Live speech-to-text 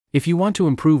If you want to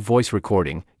improve voice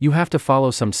recording, you have to follow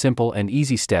some simple and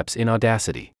easy steps in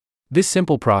Audacity. This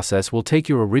simple process will take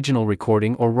your original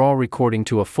recording or raw recording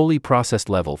to a fully processed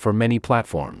level for many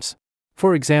platforms.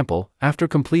 For example, after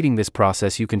completing this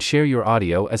process you can share your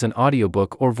audio as an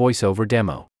audiobook or voiceover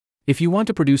demo. If you want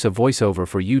to produce a voiceover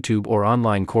for YouTube or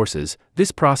online courses,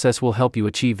 this process will help you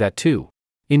achieve that too.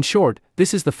 In short,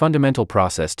 this is the fundamental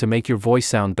process to make your voice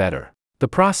sound better. The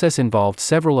process involved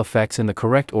several effects in the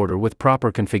correct order with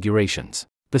proper configurations.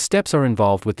 The steps are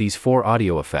involved with these 4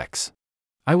 audio effects.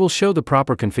 I will show the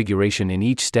proper configuration in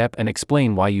each step and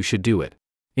explain why you should do it.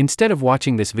 Instead of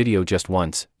watching this video just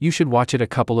once, you should watch it a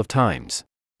couple of times.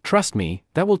 Trust me,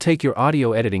 that will take your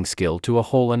audio editing skill to a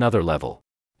whole another level.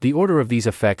 The order of these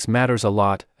effects matters a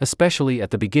lot, especially at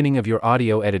the beginning of your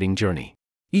audio editing journey.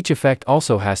 Each effect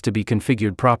also has to be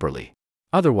configured properly.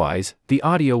 Otherwise, the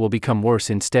audio will become worse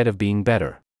instead of being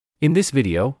better. In this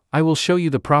video, I will show you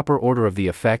the proper order of the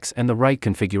effects and the right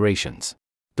configurations.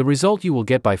 The result you will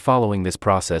get by following this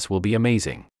process will be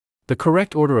amazing. The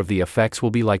correct order of the effects will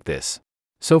be like this.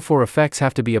 So 4 effects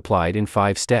have to be applied in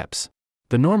 5 steps.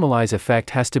 The normalize effect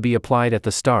has to be applied at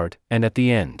the start and at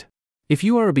the end. If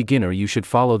you are a beginner, you should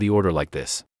follow the order like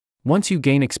this. Once you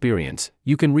gain experience,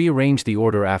 you can rearrange the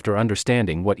order after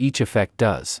understanding what each effect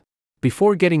does.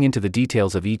 Before getting into the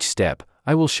details of each step,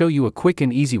 I will show you a quick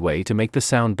and easy way to make the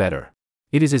sound better.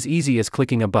 It is as easy as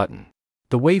clicking a button.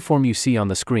 The waveform you see on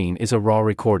the screen is a raw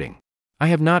recording. I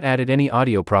have not added any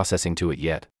audio processing to it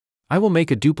yet. I will make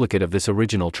a duplicate of this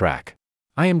original track.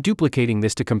 I am duplicating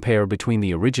this to compare between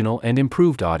the original and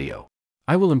improved audio.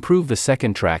 I will improve the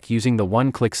second track using the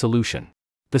one-click solution.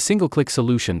 The single-click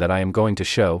solution that I am going to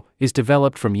show is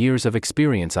developed from years of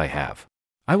experience I have.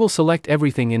 I will select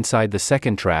everything inside the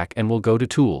second track and will go to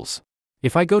Tools.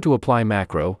 If I go to Apply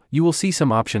Macro, you will see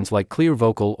some options like Clear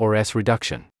Vocal or S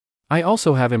Reduction. I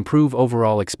also have Improve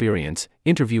Overall Experience,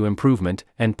 Interview Improvement,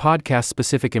 and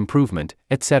Podcast-Specific Improvement,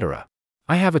 etc.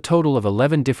 I have a total of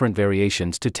 11 different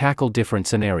variations to tackle different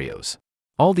scenarios.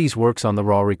 All these works on the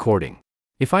raw recording.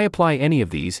 If I apply any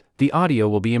of these, the audio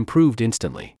will be improved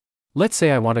instantly. Let's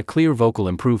say I want a clear vocal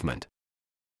improvement.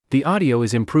 The audio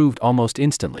is improved almost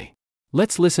instantly.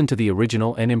 Let's listen to the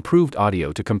original and improved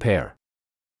audio to compare.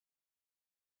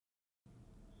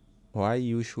 Why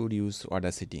you should use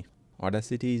Audacity?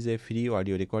 Audacity is a free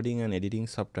audio recording and editing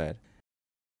software.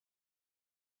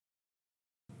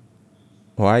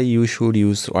 Why you should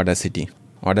use Audacity?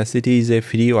 Audacity is a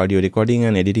free audio recording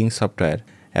and editing software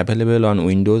available on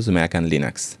Windows, Mac and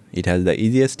Linux. It has the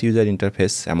easiest user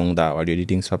interface among the audio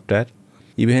editing software.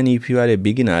 Even if you are a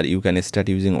beginner, you can start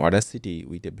using Audacity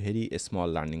with a very small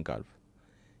learning curve.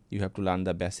 You have to learn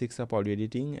the basics of audio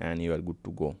editing and you are good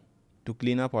to go. To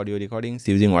clean up audio recordings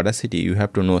using Audacity, you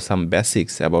have to know some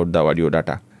basics about the audio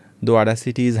data. Though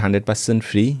Audacity is 100%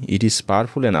 free, it is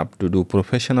powerful enough to do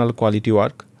professional quality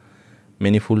work.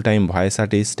 Many full-time voice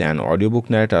artists and audiobook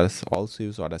narrators also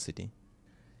use Audacity.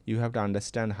 You have to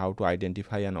understand how to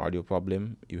identify an audio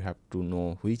problem. You have to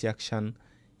know which action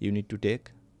you need to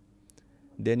take.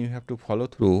 Then you have to follow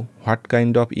through what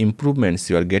kind of improvements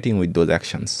you are getting with those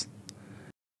actions.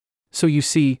 So you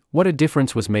see, what a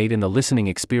difference was made in the listening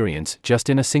experience just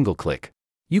in a single click.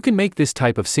 You can make this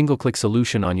type of single-click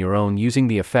solution on your own using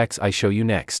the effects I show you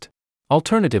next.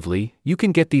 Alternatively, you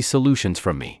can get these solutions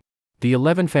from me. The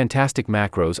 11 fantastic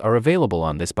macros are available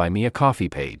on this Buy Me a Coffee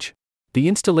page. The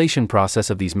installation process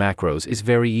of these macros is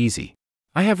very easy.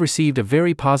 I have received a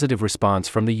very positive response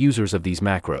from the users of these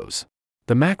macros.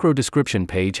 The macro description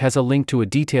page has a link to a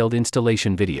detailed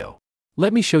installation video.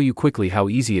 Let me show you quickly how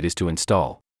easy it is to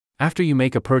install. After you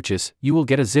make a purchase, you will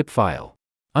get a zip file.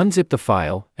 Unzip the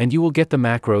file, and you will get the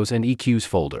macros and EQs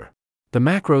folder. The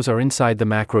macros are inside the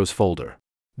macros folder.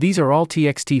 These are all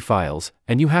TXT files,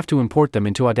 and you have to import them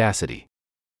into Audacity.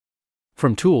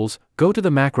 From Tools, go to the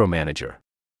Macro Manager.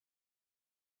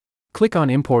 Click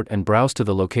on Import and browse to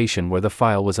the location where the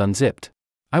file was unzipped.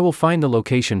 I will find the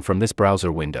location from this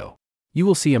browser window. You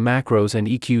will see a Macros and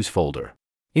EQs folder.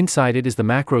 Inside it is the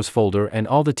Macros folder and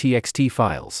all the TXT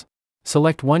files.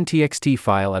 Select one TXT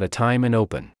file at a time and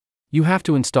open. You have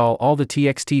to install all the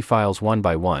TXT files one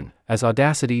by one, as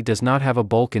Audacity does not have a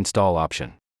bulk install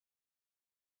option.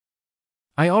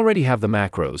 I already have the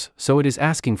macros, so it is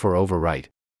asking for overwrite.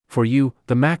 For you,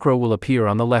 the macro will appear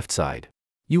on the left side.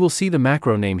 You will see the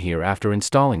macro name here after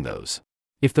installing those.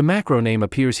 If the macro name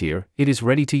appears here, it is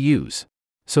ready to use.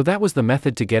 So that was the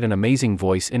method to get an amazing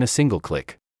voice in a single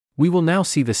click. We will now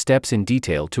see the steps in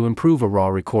detail to improve a raw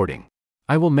recording.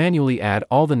 I will manually add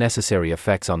all the necessary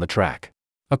effects on the track.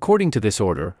 According to this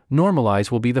order, Normalize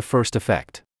will be the first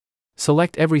effect.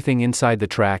 Select everything inside the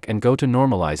track and go to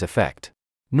Normalize effect.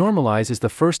 Normalize is the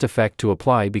first effect to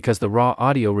apply because the raw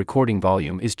audio recording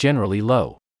volume is generally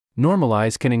low.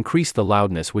 Normalize can increase the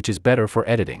loudness, which is better for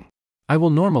editing. I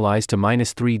will normalize to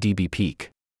 -3 dB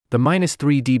peak. The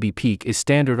 -3 dB peak is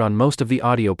standard on most of the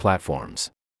audio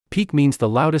platforms. Peak means the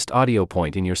loudest audio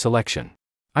point in your selection.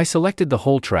 I selected the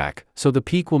whole track, so the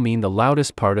peak will mean the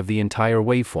loudest part of the entire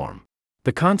waveform.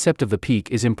 The concept of the peak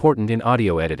is important in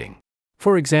audio editing.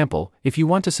 For example, if you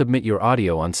want to submit your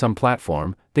audio on some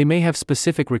platform, they may have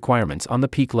specific requirements on the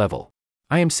peak level.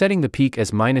 I am setting the peak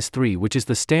as -3, which is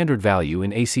the standard value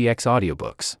in ACX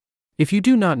audiobooks. If you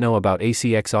do not know about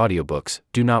ACX audiobooks,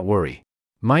 do not worry.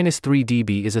 -3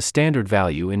 dB is a standard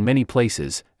value in many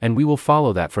places, and we will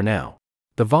follow that for now.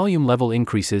 The volume level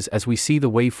increases as we see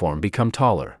the waveform become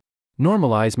taller.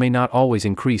 Normalize may not always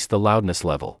increase the loudness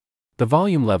level. The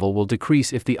volume level will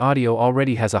decrease if the audio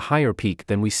already has a higher peak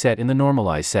than we set in the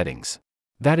normalize settings.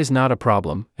 That is not a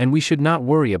problem, and we should not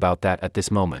worry about that at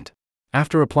this moment.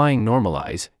 After applying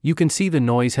normalize, you can see the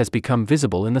noise has become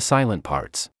visible in the silent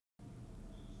parts.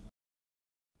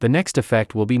 The next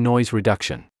effect will be noise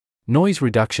reduction. Noise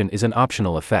reduction is an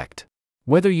optional effect.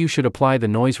 Whether you should apply the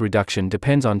noise reduction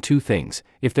depends on two things: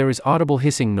 if there is audible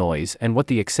hissing noise and what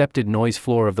the accepted noise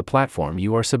floor of the platform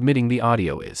you are submitting the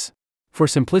audio is. For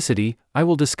simplicity, I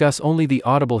will discuss only the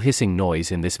audible hissing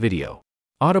noise in this video.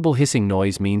 Audible hissing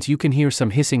noise means you can hear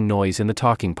some hissing noise in the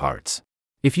talking parts.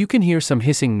 If you can hear some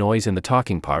hissing noise in the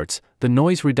talking parts, the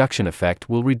noise reduction effect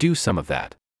will reduce some of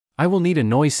that. I will need a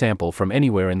noise sample from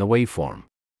anywhere in the waveform.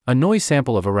 A noise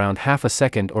sample of around half a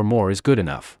second or more is good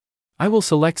enough. I will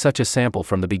select such a sample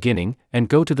from the beginning and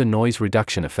go to the noise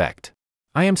reduction effect.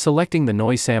 I am selecting the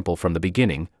noise sample from the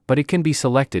beginning, but it can be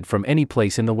selected from any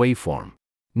place in the waveform.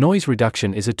 Noise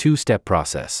reduction is a two-step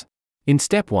process. In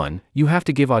step 1, you have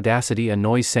to give Audacity a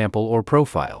noise sample or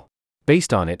profile.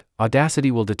 Based on it,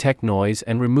 Audacity will detect noise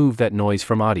and remove that noise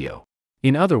from audio.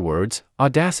 In other words,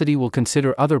 Audacity will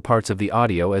consider other parts of the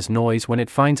audio as noise when it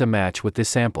finds a match with this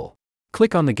sample.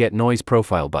 Click on the Get Noise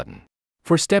Profile button.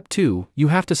 For step 2, you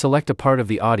have to select a part of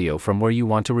the audio from where you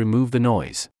want to remove the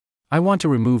noise. I want to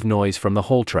remove noise from the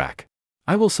whole track.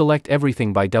 I will select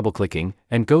everything by double-clicking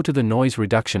and go to the noise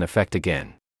reduction effect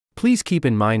again. Please keep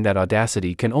in mind that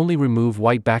Audacity can only remove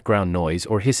white background noise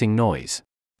or hissing noise.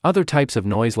 Other types of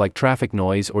noise like traffic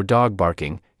noise or dog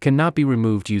barking cannot be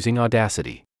removed using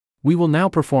Audacity. We will now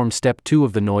perform step 2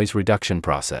 of the noise reduction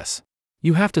process.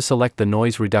 You have to select the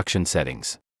noise reduction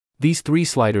settings. These 3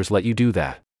 sliders let you do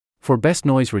that. For best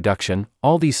noise reduction,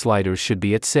 all these sliders should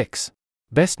be at 6.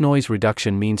 Best noise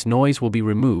reduction means noise will be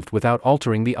removed without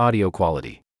altering the audio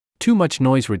quality. Too much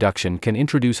noise reduction can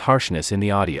introduce harshness in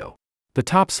the audio. The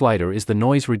top slider is the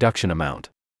noise reduction amount.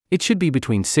 It should be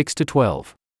between 6 to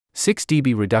 12. 6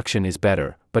 dB reduction is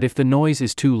better, but if the noise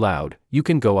is too loud, you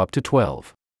can go up to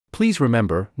 12. Please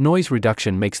remember, noise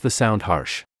reduction makes the sound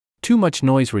harsh. Too much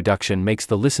noise reduction makes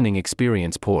the listening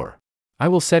experience poor. I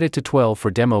will set it to 12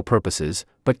 for demo purposes,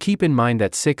 but keep in mind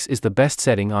that 6 is the best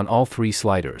setting on all 3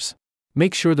 sliders.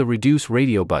 Make sure the Reduce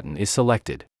Radio button is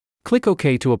selected. Click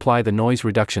OK to apply the noise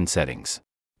reduction settings.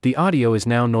 The audio is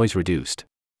now noise reduced.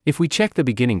 If we check the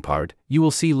beginning part, you will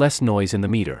see less noise in the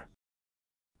meter.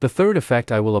 The third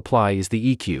effect I will apply is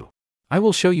the EQ. I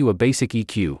will show you a basic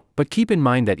EQ, but keep in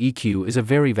mind that EQ is a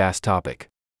very vast topic.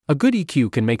 A good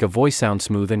EQ can make a voice sound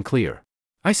smooth and clear.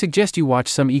 I suggest you watch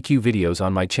some EQ videos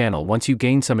on my channel once you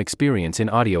gain some experience in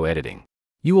audio editing.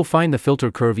 You will find the filter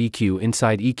curve EQ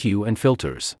inside EQ and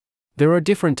filters. There are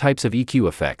different types of EQ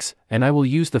effects, and I will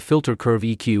use the filter curve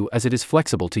EQ as it is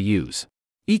flexible to use.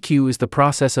 EQ is the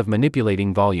process of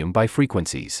manipulating volume by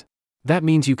frequencies. That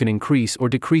means you can increase or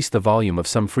decrease the volume of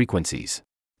some frequencies.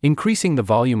 Increasing the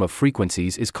volume of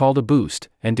frequencies is called a boost,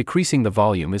 and decreasing the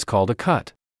volume is called a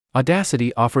cut.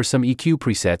 Audacity offers some EQ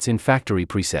presets in factory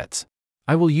presets.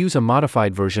 I will use a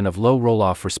modified version of low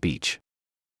roll-off for speech.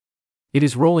 It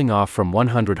is rolling off from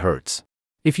 100 Hz.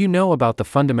 If you know about the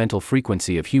fundamental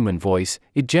frequency of human voice,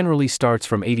 it generally starts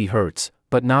from 80 Hz,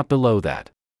 but not below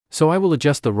that. So I will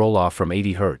adjust the roll-off from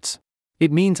 80 Hz.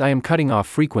 It means I am cutting off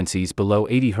frequencies below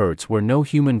 80 Hz where no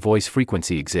human voice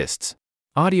frequency exists.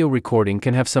 Audio recording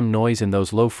can have some noise in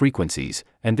those low frequencies,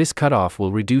 and this cutoff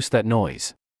will reduce that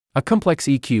noise. A complex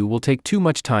EQ will take too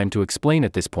much time to explain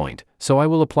at this point, so I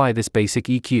will apply this basic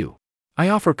EQ. I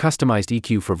offer customized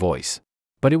EQ for voice.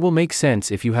 But it will make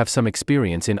sense if you have some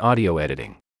experience in audio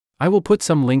editing. I will put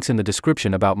some links in the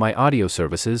description about my audio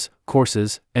services,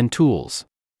 courses, and tools.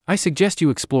 I suggest you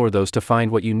explore those to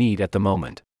find what you need at the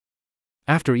moment.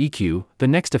 After EQ, the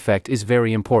next effect is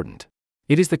very important.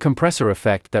 It is the compressor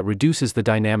effect that reduces the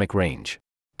dynamic range.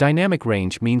 Dynamic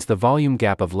range means the volume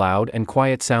gap of loud and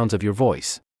quiet sounds of your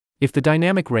voice. If the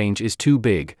dynamic range is too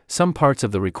big, some parts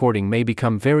of the recording may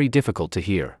become very difficult to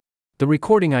hear. The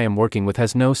recording I am working with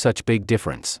has no such big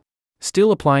difference.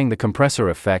 Still, applying the compressor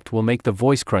effect will make the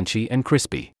voice crunchy and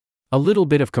crispy. A little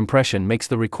bit of compression makes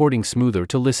the recording smoother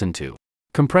to listen to.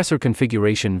 Compressor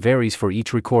configuration varies for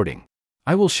each recording.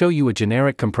 I will show you a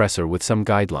generic compressor with some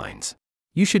guidelines.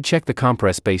 You should check the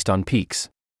compress based on peaks,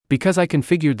 because I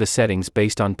configured the settings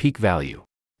based on peak value.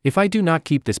 If I do not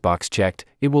keep this box checked,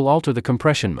 it will alter the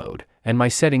compression mode, and my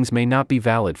settings may not be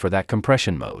valid for that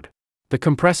compression mode. The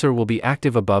compressor will be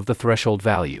active above the threshold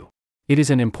value. It is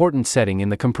an important setting in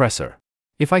the compressor.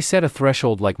 If I set a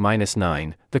threshold like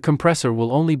 -9, the compressor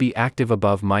will only be active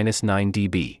above -9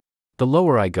 dB. The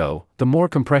lower I go, the more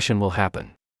compression will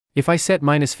happen. If I set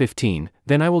 -15,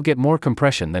 then I will get more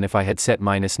compression than if I had set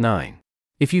 -9.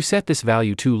 If you set this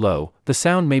value too low, the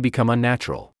sound may become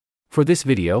unnatural. For this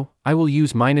video, I will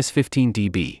use -15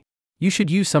 dB. You should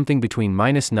use something between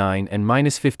 -9 and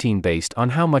 -15 based on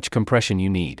how much compression you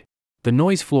need. The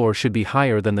noise floor should be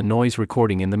higher than the noise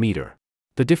recording in the meter.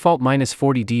 The default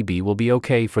 -40 dB will be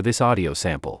okay for this audio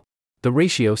sample. The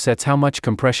ratio sets how much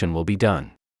compression will be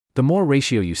done. The more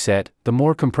ratio you set, the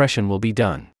more compression will be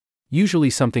done. Usually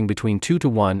something between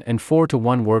 2:1 and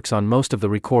 4:1 works on most of the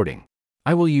recording.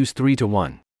 I will use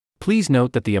 3:1. Please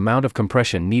note that the amount of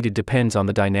compression needed depends on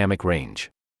the dynamic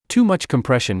range. Too much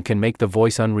compression can make the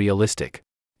voice unrealistic.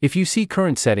 If you see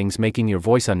current settings making your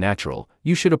voice unnatural,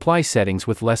 you should apply settings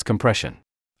with less compression.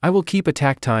 I will keep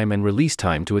attack time and release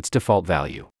time to its default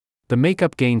value. The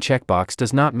makeup gain checkbox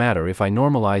does not matter if I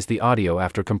normalize the audio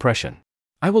after compression.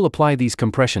 I will apply these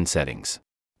compression settings.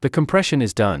 The compression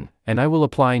is done, and I will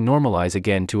apply normalize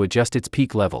again to adjust its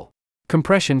peak level.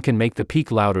 Compression can make the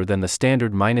peak louder than the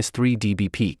standard -3 dB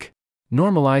peak.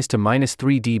 Normalize to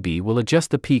 -3 dB will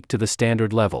adjust the peak to the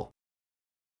standard level.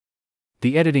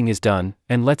 The editing is done,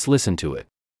 and let's listen to it.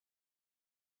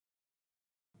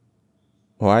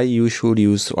 Why you should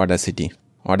use Audacity?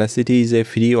 Audacity is a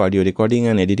free audio recording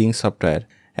and editing software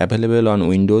available on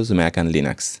Windows, Mac and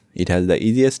Linux. It has the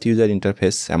easiest user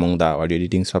interface among the audio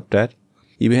editing software.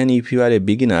 Even if you are a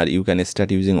beginner, you can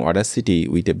start using Audacity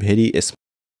with a very small.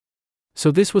 So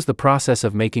this was the process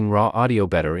of making raw audio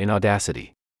better in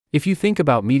Audacity. If you think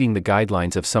about meeting the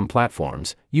guidelines of some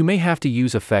platforms, you may have to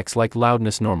use effects like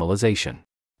loudness normalization.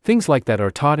 Things like that are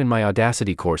taught in my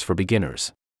Audacity course for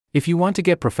beginners. If you want to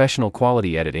get professional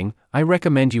quality editing, I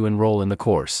recommend you enroll in the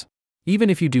course. Even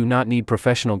if you do not need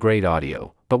professional grade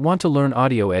audio, but want to learn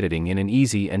audio editing in an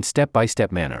easy and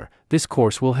step-by-step manner, this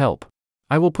course will help.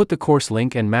 I will put the course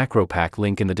link and macro pack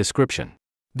link in the description.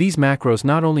 These macros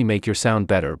not only make your sound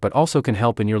better but also can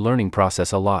help in your learning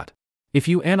process a lot. If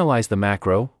you analyze the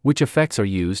macro, which effects are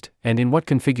used, and in what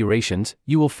configurations,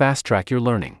 you will fast-track your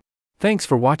learning. Thanks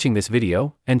for watching this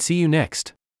video, and see you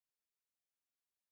next.